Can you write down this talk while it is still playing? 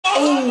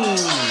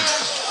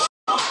Oh!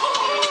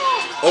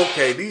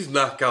 Okay, these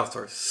knockouts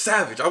are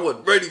savage. I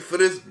wasn't ready for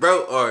this,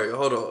 bro. Alright,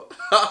 hold on.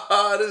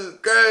 Haha, this is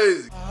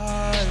crazy.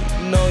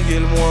 I know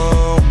you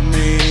want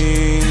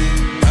me.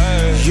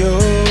 You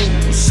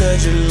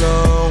said you're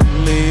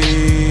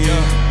lonely.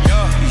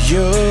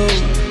 You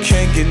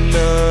can't get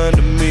none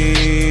of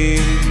me.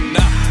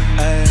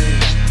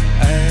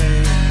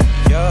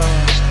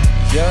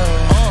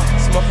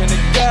 Smoking the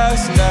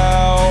gas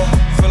now.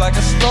 Feel like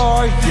a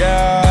star,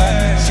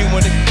 yeah. She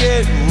wanna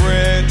get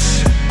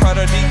rich. Proud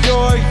of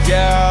Dior,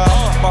 yeah.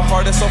 My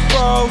heart is so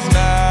froze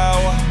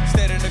now.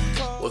 Stayed in the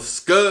cold. What's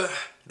good?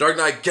 Dark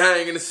Knight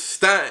Gang and it's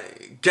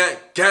Stang. Gang,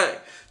 gang.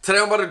 Today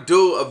I'm about to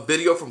do a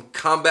video from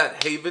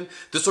Combat Haven.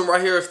 This one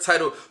right here is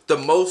titled The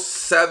Most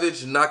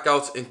Savage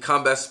Knockouts in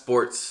Combat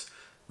Sports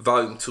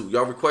Volume 2.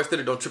 Y'all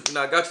requested it, don't trip me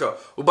now, I got y'all.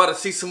 We're about to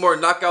see some more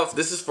knockouts.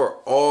 This is for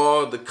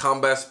all the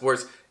combat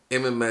sports,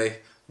 MMA,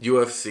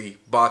 UFC,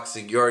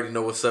 boxing. You already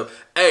know what's up.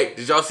 Hey,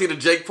 did y'all see the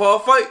Jake Paul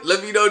fight?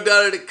 Let me know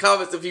down in the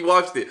comments if you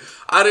watched it.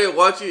 I didn't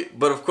watch it,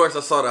 but of course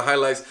I saw the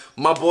highlights.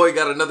 My boy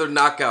got another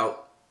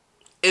knockout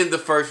in the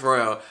first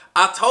round.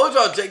 I told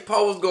y'all Jake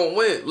Paul was gonna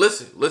win.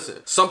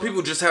 Listen. Some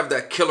people just have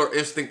that killer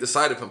instinct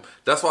inside of him.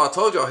 That's why I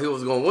told y'all he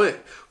was gonna win.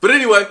 But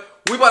anyway,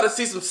 we about to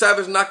see some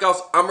savage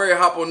knockouts. I'm ready to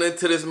hop on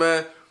into this,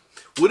 man.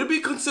 Would it be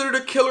considered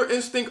a killer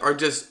instinct or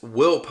just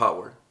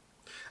willpower?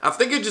 I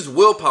think it's just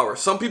willpower.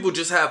 Some people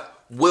just have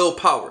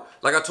willpower.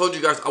 Like I told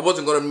you guys, I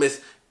wasn't gonna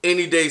miss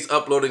any days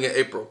uploading in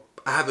April.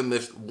 I haven't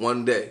missed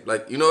one day.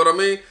 Like, you know what I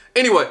mean?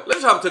 Anyway,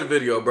 let's hop to the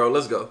video, bro.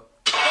 Let's go.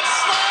 He's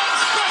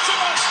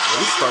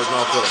starting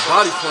off with a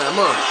body slam,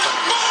 huh?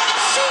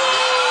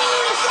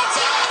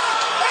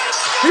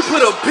 He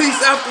put a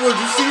piece afterwards.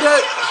 You see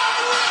that?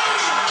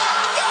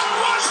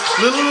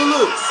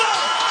 Look.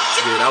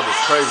 Yeah, that was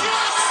crazy.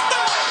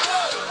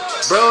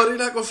 Bro, they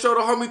not gonna show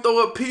the homie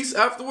throw a piece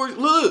afterwards?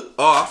 Look.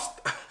 Oh,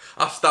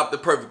 I stopped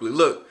it perfectly.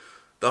 Look.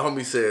 The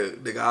homie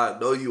said, nigga, I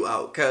know you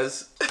out,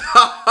 cuz.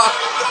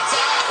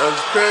 That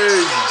was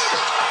crazy.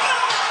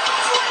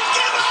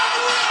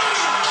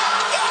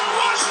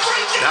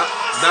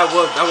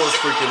 That was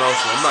freaking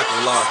awesome. I'm not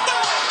gonna lie.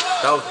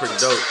 That was pretty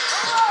dope.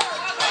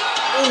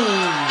 Ooh,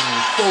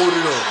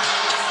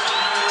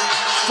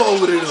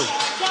 folded him.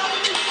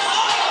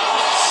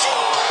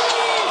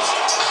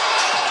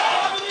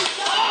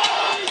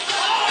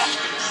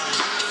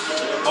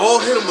 Oh,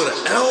 hit him with an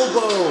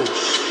elbow.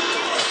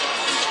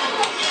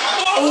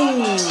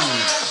 Oh,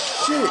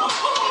 shit.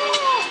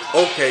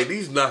 Okay,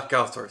 these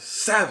knockouts are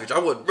savage. I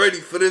wasn't ready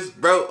for this,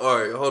 bro.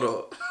 Alright, hold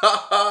on.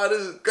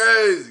 This is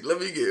crazy. Let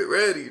me get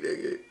ready,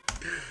 nigga.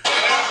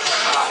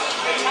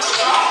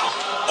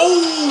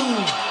 Ooh,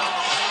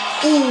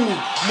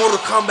 Mortal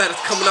Kombat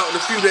is coming out in a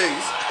few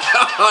days.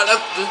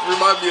 That just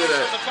remind me of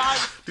that.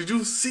 Did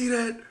you see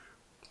that?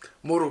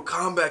 Mortal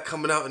Kombat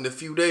coming out in a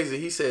few days,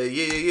 and he said,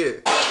 yeah.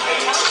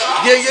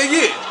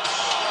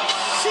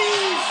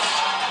 Sheesh.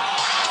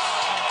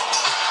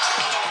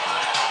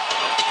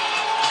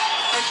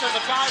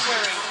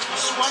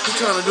 He's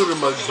trying to do the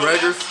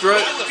McGregor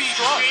strut. Look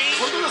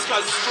at this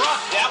guy's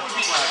strut. That would be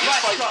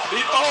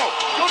oh,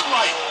 good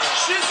right.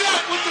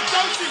 Shizak with the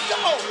do-si-do.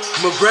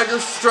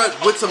 McGregor strut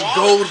with some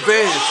gold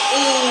bands.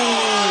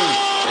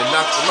 Ooh. And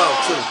knocked him out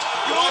too.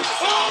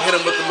 Hit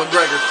him with the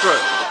McGregor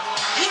strut.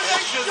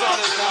 Shizak is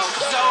now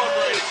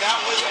celebrating. That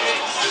was it.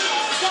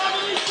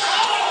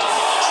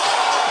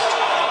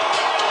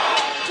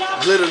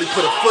 Literally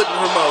put a foot in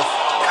her mouth.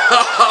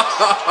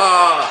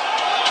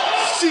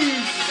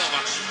 Sheesh.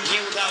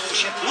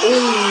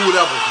 Ooh,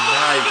 that was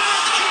nice.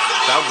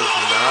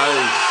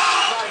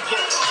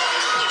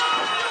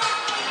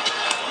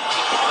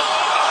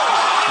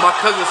 My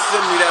cousin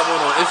sent me that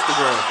one on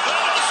Instagram.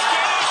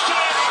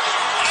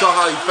 Saw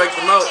how he faked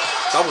him out.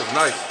 That was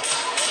nice.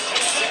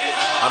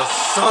 Out of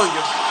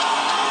Sonya.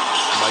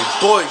 My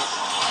boy.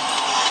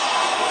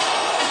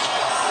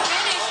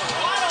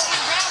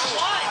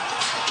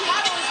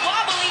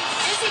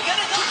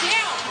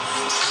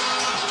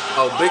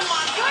 Oh, big.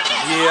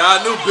 Yeah,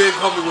 I knew Big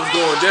Homie was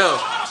going down.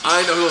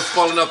 I didn't know he was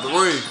falling up the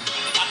ring.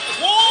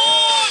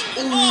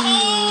 Ooh,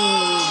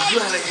 you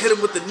had to hit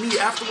him with the knee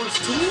afterwards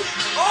too?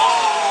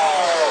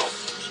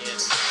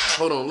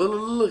 Hold on,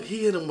 look,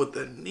 he hit him with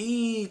the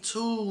knee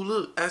too.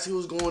 Look, as he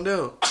was going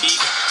down.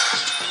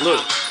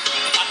 Look.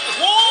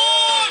 Ooh.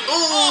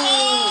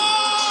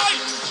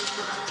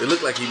 It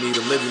looked like he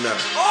needed him, maybe not.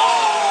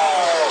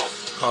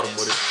 Caught him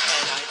with it.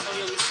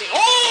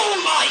 Oh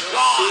my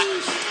God!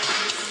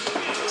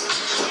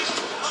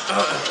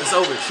 It's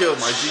over. Chill,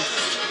 my G.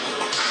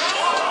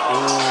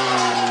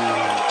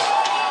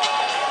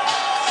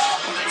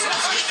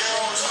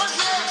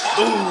 Ooh.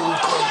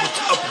 Caught him with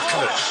the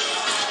uppercut.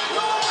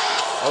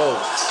 Oh,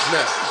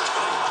 snap.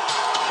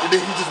 And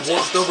then he just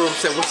walked over and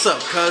said, what's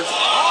up, cuz?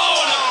 Oh,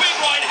 and a big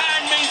right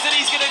hand means that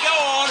he's going to go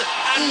on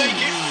and make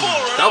it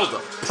 4. That was a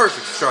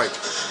perfect strike.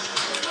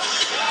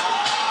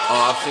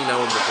 Oh, I've seen that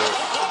one before.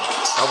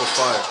 That was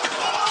fire.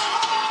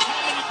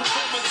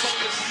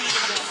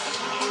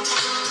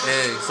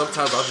 Dang,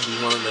 sometimes I'll just be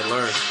wanting to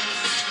learn.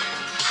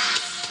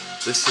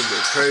 This shit been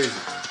crazy.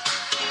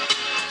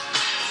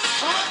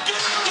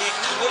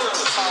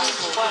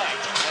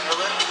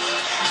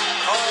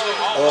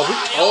 Oh,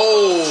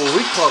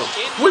 he caught him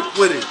quick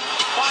with it.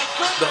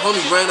 The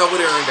homie ran over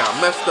there and got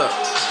messed up.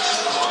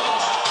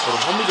 But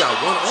the homie got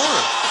one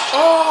arm.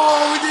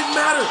 Oh, it didn't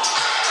matter.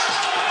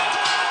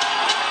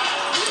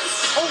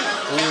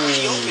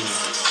 Ooh.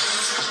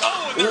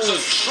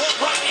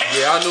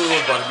 Yeah, I knew it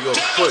was about to be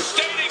over quick.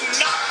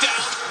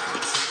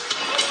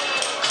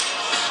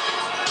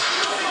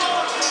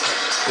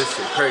 This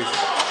shit crazy.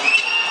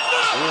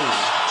 Ooh.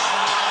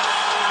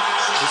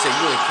 He said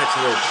you ain't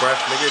catching your breath,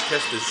 nigga.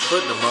 Catch this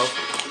foot in the mouth.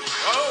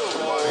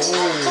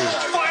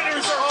 Ooh.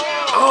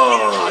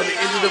 Oh, and it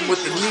ended him with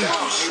the knee.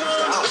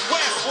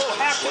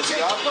 What's he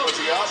got? What's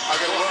he got? I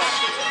gotta run.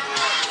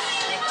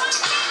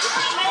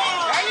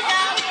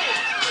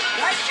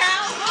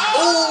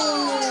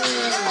 Oh,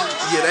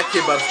 yeah, that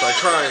kid about to start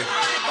crying.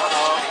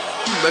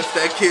 He messed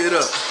that kid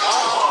up.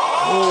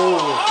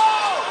 Oh,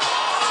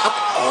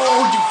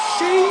 you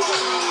shady.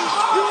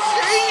 You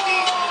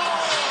shady.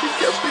 He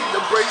kept beating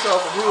the brakes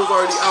off him. He was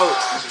already out.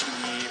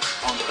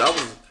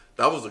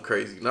 That was a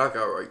crazy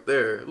knockout right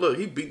there. Look,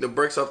 he beating the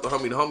brakes off the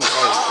homie. The homie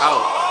already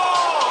out.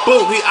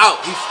 Boom, he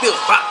out. He's still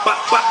bop,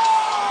 bop, bop.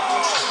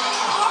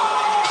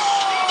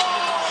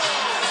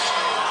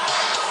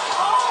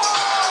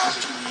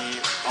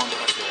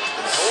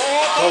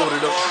 Hold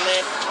it up.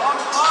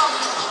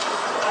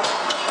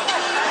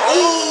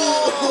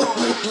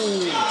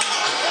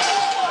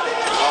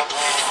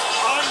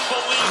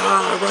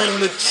 Ah, right on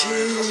the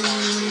chin.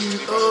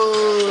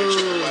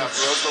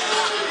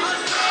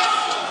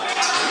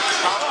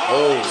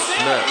 Oh,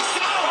 snap.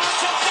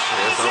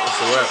 Yeah, it's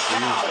a wrap for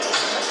you.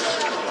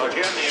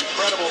 Again, the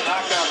incredible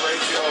knockout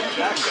ratio of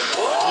Jackson.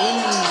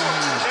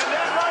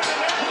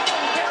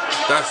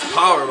 That's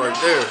power right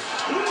there.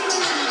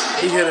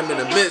 He hit him in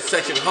the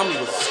midsection. Homie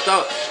was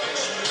stuck.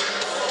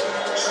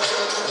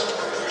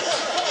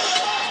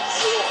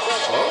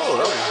 Oh,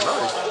 that was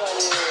nice.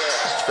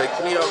 Faked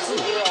me out too.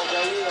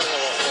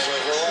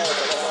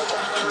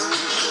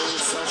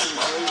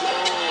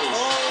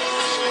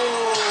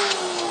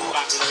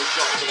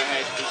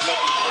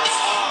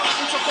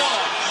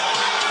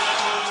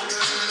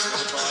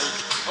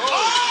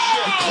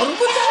 Caught him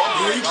with that?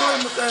 Yeah, he caught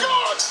him with that.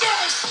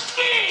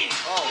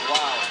 Oh,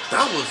 wow.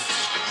 That was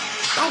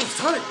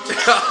tight.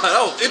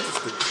 That was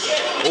interesting.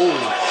 Oh.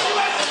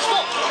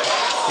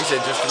 He said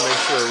just to make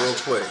sure real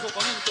quick.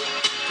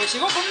 Que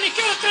llegó con una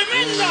izquierda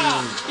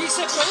tremenda y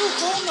se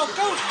produjo un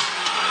knockout.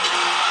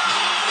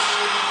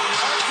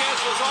 Marquez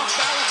was off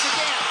balance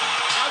again.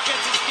 Now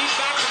gets his feet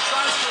back and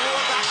tries to roar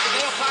back the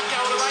nail packed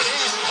out with the right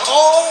hand.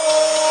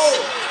 Oh!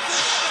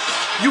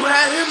 You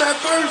had him at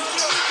first.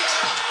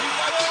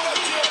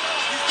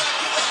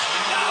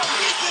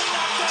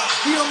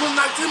 He almost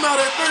knocked him out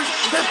at first.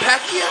 Is that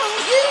Pacquiao?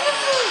 Yeah.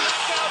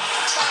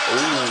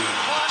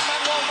 Ooh.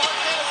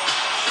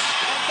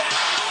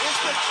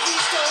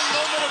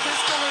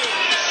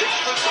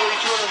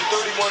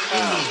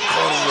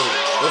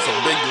 That's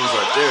some big dudes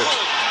right there.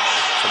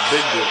 Some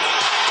big dudes.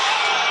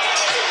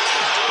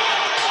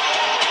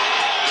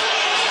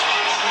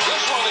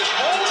 This one is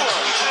over.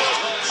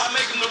 I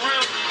make him the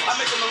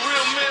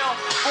real meal.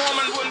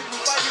 Foreman wouldn't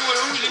fight me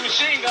with a Uzi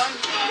machine gun.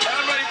 And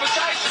I'm ready for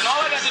Tyson. All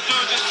I got to do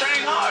is just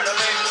train hard. I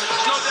mean,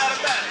 there's no doubt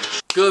about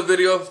it. Good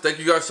video. Thank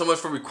you guys so much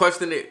for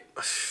requesting it.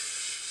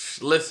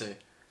 Listen,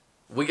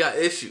 we got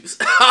issues.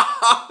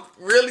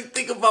 Really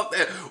think about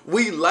that.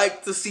 We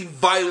like to see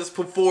violence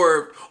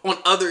performed on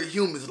other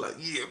humans. Like,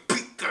 yeah,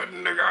 beat that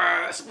nigga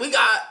ass. We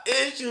got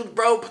issues,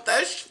 bro, but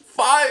that's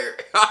fire.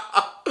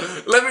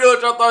 Let me know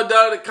what y'all thought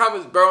down in the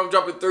comments, bro. I'm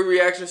dropping 3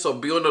 reactions, so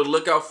be on the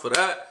lookout for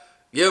that.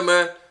 Yeah,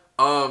 man.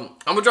 I'm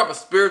gonna drop a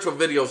spiritual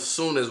video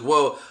soon as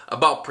well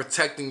about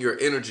protecting your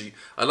energy.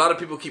 A lot of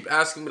people keep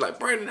asking me like,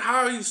 Brandon,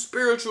 how are you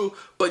spiritual,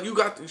 but you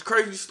got these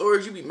crazy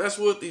stories, you be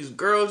messing with these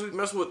girls, you be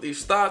messing with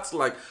these thoughts,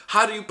 like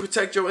how do you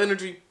protect your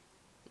energy?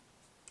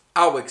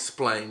 I'll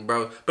explain,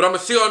 bro. But I'm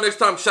gonna see y'all next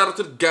time. Shout out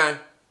to the gang.